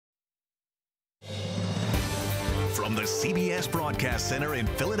from the CBS Broadcast Center in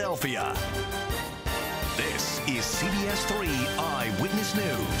Philadelphia, this is CBS 3 Eyewitness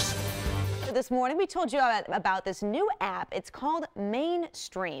News. This morning we told you about this new app. It's called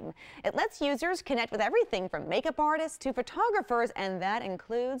ManeStream. It lets users connect with everything from makeup artists to photographers, and that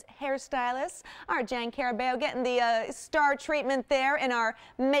includes hairstylists. Our Jan Carabeo getting the star treatment there in our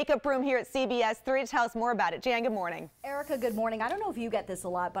makeup room here at CBS 3 to tell us more about it. Jan, good morning. Erica, good morning. I don't know if you get this a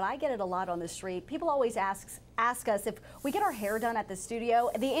lot, but I get it a lot on the street. People always ask us if we get our hair done at the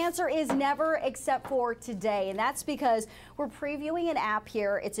studio. The answer is never, except for today, and that's because we're previewing an app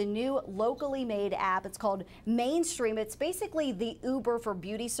here. It's a new locally made app. It's called ManeStream. It's basically the Uber for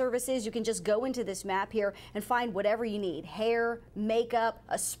beauty services. You can just go into this map here and find whatever you need: hair, makeup,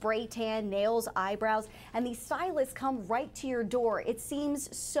 a spray tan, nails, eyebrows, and these stylists come right to your door. It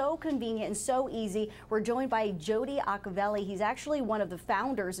seems so convenient and so easy. We're joined by Jody Accavelli. He's actually one of the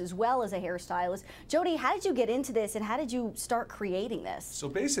founders as well as a hairstylist. Jody, how did you get into this and how did you start creating this? So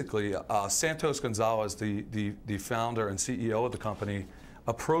basically, Santos Gonzalez, the founder and CEO of the company,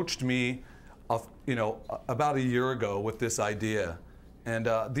 approached me about a year ago with this idea. And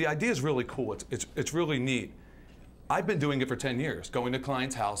the idea is really cool. It's really neat. I've been doing it for 10 years, going to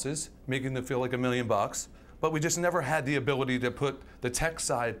clients' houses, making them feel like $1 million, but we just never had the ability to put the tech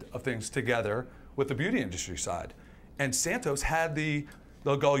side of things together with the beauty industry side. And Santos had the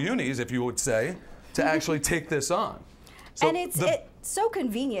galloonies, if you would say, to actually take this on. So and it's so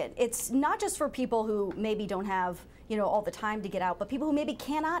convenient. It's not just for people who maybe don't have all the time to get out, but people who maybe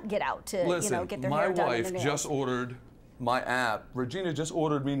cannot get out to get their hair done. My wife just ordered my app. Regina just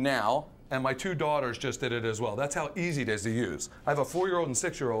ordered me now, and my 2 daughters just did it as well. That's how easy it is to use. I have a 4-year-old and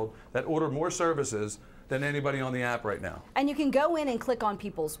 6-year-old that order more services than anybody on the app right now. And you can go in and click on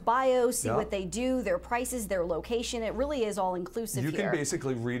people's bios, see what they do, their prices, their location. It really is all inclusive here. You can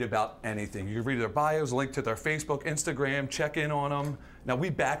basically read about anything. You can read their bios, link to their Facebook, Instagram, check in on them. Now, we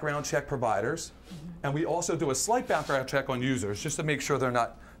background check providers, and we also do a slight background check on users just to make sure they're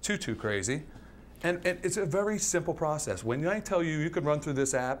not too crazy. And it's a very simple process. When I tell you you can run through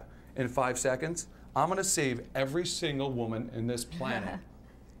this app in 5 seconds, I'm going to save every single woman in this planet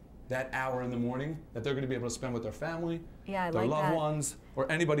that hour in the morning that they're going to be able to spend with their family, their loved ones,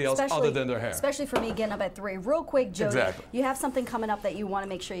 or anybody else other than their hair. Especially for me getting up at 3. Real quick, Jody, you have something coming up that you want to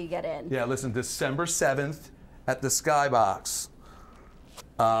make sure you get in. Yeah, listen, December 7th at the Skybox,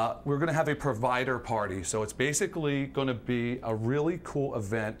 we're going to have a provider party. So it's basically going to be a really cool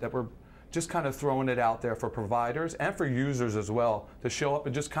event that we're just kind of throwing it out there for providers and for users as well to show up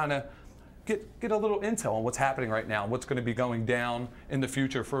and just kind of get a little intel on what's happening right now, what's going to be going down in the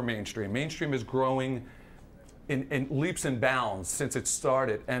future for ManeStream. ManeStream is growing in leaps and bounds since it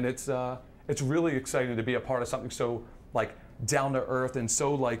started, and it's really exciting to be a part of something so down to earth and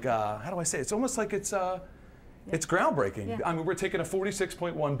so how do I say it? It's almost like it's groundbreaking. Yeah. I mean, we're taking a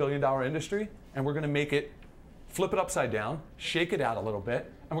 $46.1 billion industry and we're going to make it, flip it upside down, shake it out a little bit,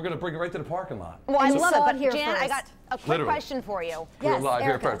 and we're going to bring it right to the parking lot. Well, I love it, but Jan, I got a quick question for you. We're live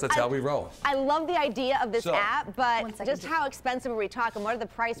here first. That's how we roll. I love the idea of this app, but just how expensive are we talking? What are the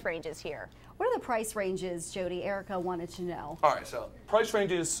price ranges here? What are the price ranges, Jody? Erica wanted to know. All right, so price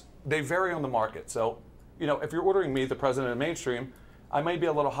ranges, they vary on the market. So, if you're ordering me, the president of ManeStream, I may be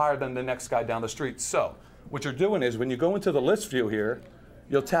a little higher than the next guy down the street. So, what you're doing is when you go into the list view here,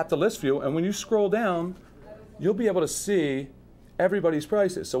 you'll tap the list view, and when you scroll down, you'll be able to see everybody's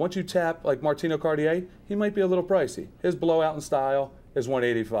prices. So once you tap like Martino Cartier, he might be a little pricey. His blowout in style is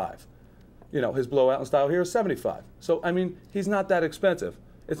 $185. His blowout in style here is $75. So I mean, he's not that expensive.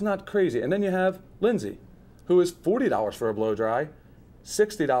 It's not crazy. And then you have Lindsay, who is $40 for a blow dry,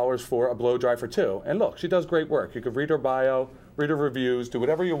 $60 for a blow dry for 2. And look, she does great work. You can read her bio, read her reviews, do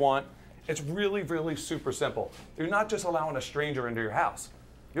whatever you want. It's really, really super simple. You're not just allowing a stranger into your house.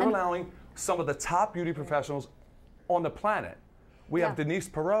 You're allowing some of the top beauty professionals on the planet. We have Denise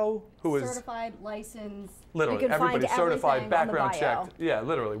Perot, who is certified, licensed. Literally, everybody's certified, background checked. Yeah,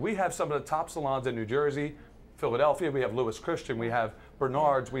 literally. We have some of the top salons in New Jersey, Philadelphia. We have Louis Christian. We have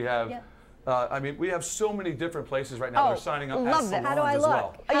Bernard's. We have I mean, we have so many different places right now that are signing up as salons How do I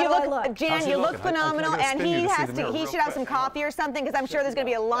look? Jan, you look phenomenal, and he should have some coffee or something, because I'm sure there's going to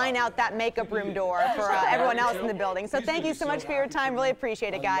be a line out that makeup room door for everyone else in the building. So thank you so much for your time. Really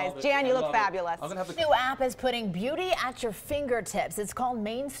appreciate it, guys. Jan, you look fabulous. This new app is putting beauty at your fingertips. It's called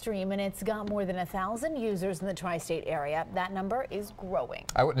ManeStream, and it's got more than 1,000 users in the tri-state area. That number is growing.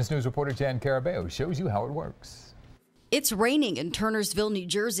 Eyewitness News reporter Jan Carabeo shows you how it works. It's raining in Turnersville, New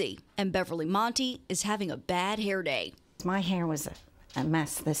Jersey, and Beverly Monty is having a bad hair day. My hair was a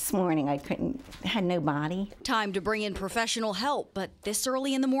mess this morning. I had no body. Time to bring in professional help, but this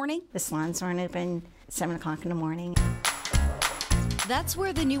early in the morning? The salons aren't open. 7 o'clock in the morning. That's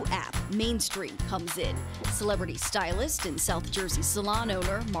where the new app, ManeStreem, comes in. Celebrity stylist and South Jersey salon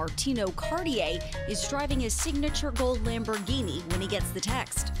owner Martino Cartier is driving his signature gold Lamborghini when he gets the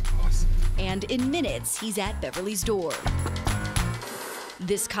text. Awesome. And in minutes, he's at Beverly's door.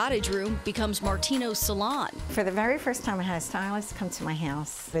 This cottage room becomes Martino's salon. For the very first time, I had a stylist come to my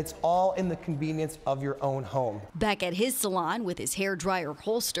house. It's all in the convenience of your own home. Back at his salon with his hair dryer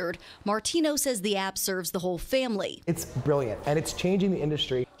holstered, Martino says the app serves the whole family. It's brilliant, and it's changing the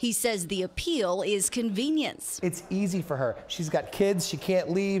industry. He says the appeal is convenience. It's easy for her. She's got kids, she can't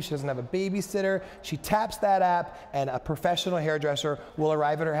leave, she doesn't have a babysitter. She taps that app, and a professional hairdresser will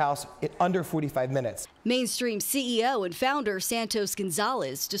arrive at her house in under 45 minutes. ManeStream CEO and founder Santos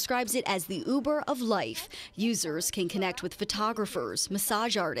Gonzalez describes it as the Uber of life. Users can connect with photographers,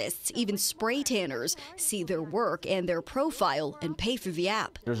 massage artists, even spray tanners, see their work and their profile, and pay for the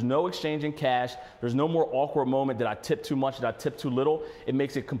app. There's no exchanging cash. There's no more awkward moment that I tip too much, that I tip too little. It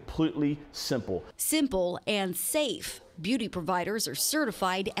makes it completely simple. Simple and safe. Beauty providers are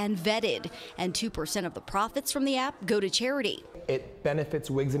certified and vetted, and 2% of the profits from the app go to charity. It benefits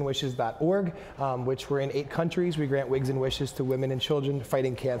wigsandwishes.org, which we're in 8 countries. We grant wigs and wishes to women and children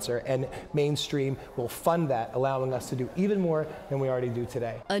fighting cancer, and ManeStream will fund that, allowing us to do even more than we already do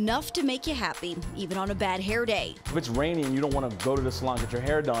today. Enough to make you happy, even on a bad hair day. If it's raining and you don't want to go to the salon, get your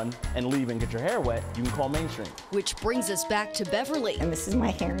hair done, and leave and get your hair wet, you can call ManeStream. Which brings us back to Beverly. And this is my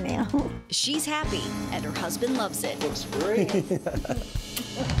hair now. She's happy, and her husband loves it. Looks great.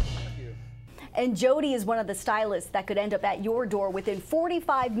 And Jody is one of the stylists that could end up at your door within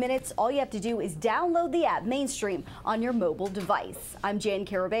 45 minutes. All you have to do is download the app ManeStream on your mobile device. I'm Jan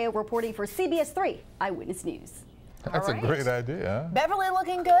Carabeo reporting for CBS 3 Eyewitness News. That's a great idea. Huh? Beverly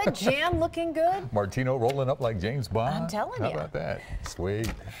looking good, Jan looking good. Martino rolling up like James Bond. I'm telling you. How about that?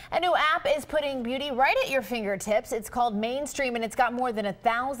 Sweet. A new app is putting beauty right at your fingertips. It's called ManeStream, and it's got more than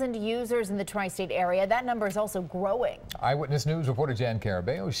 1,000 users in the tri-state area. That number is also growing. Eyewitness News reporter Jan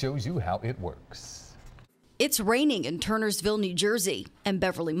Carabeo shows you how it works. It's raining in Turnersville, New Jersey, and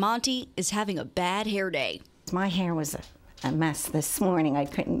Beverly Monty is having a bad hair day. My hair was a mess this morning.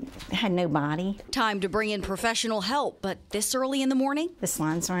 Had no body. Time to bring in professional help, but this early in the morning? The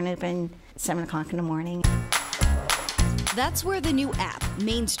salons aren't open 7 o'clock in the morning. That's where the new app,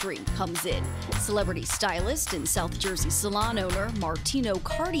 ManeStream, comes in. Celebrity stylist and South Jersey salon owner Martino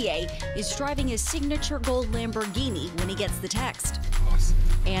Cartier is driving his signature gold Lamborghini when he gets the text. Awesome.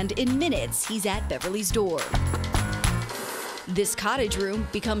 And in minutes, he's at Beverly's door. This cottage room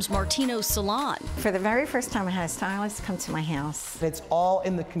becomes Martino's salon. For the very first time, I had a stylist come to my house. It's all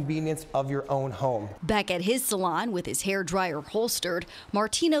in the convenience of your own home. Back at his salon with his hair dryer holstered,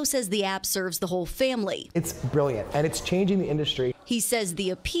 Martino says the app serves the whole family. It's brilliant, and it's changing the industry. He says the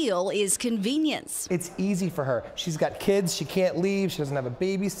appeal is convenience. It's easy for her. She's got kids, she can't leave, she doesn't have a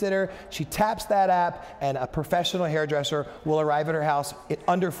babysitter. She taps that app, and a professional hairdresser will arrive at her house in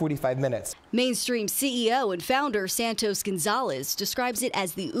under 45 minutes. ManeStream CEO and founder Santos Gonzalez describes it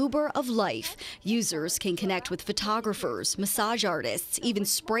as the Uber of life. Users can connect with photographers, massage artists, even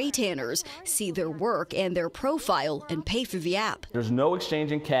spray tanners, see their work and their profile, and pay for the app. There's no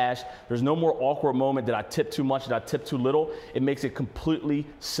exchanging cash. There's no more awkward moment that I tip too much, that I tip too little. It makes it completely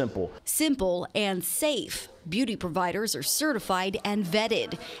simple. Simple and safe. Beauty providers are certified and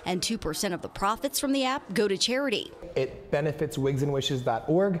vetted, and 2% of the profits from the app go to charity. It benefits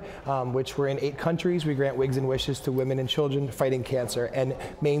wigsandwishes.org, which we're in 8 countries. We grant wigs and wishes to women and children fighting cancer, and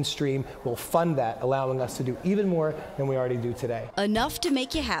ManeStream will fund that, allowing us to do even more than we already do today. Enough to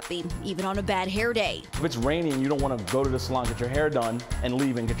make you happy, even on a bad hair day. If it's raining and you don't want to go to the salon, get your hair done, and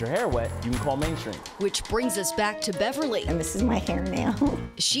leave and get your hair wet, you can call ManeStream. Which brings us back to Beverly. And this is my hair now.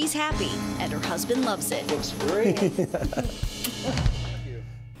 She's happy, and her husband loves it. Looks great.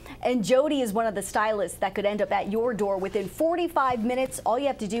 And Jody is one of the stylists that could end up at your door within 45 minutes. All you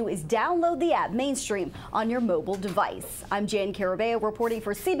have to do is download the app ManeStream on your mobile device. I'm Jan Carabeo reporting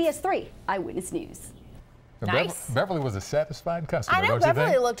for CBS 3 Eyewitness News. Nice. Beverly was a satisfied customer. I know, don't you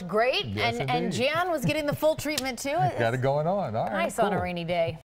Beverly think? looked great, Yes, and indeed. Jan was getting the full treatment too. Got it going on. All right, Nice on a cool. rainy day.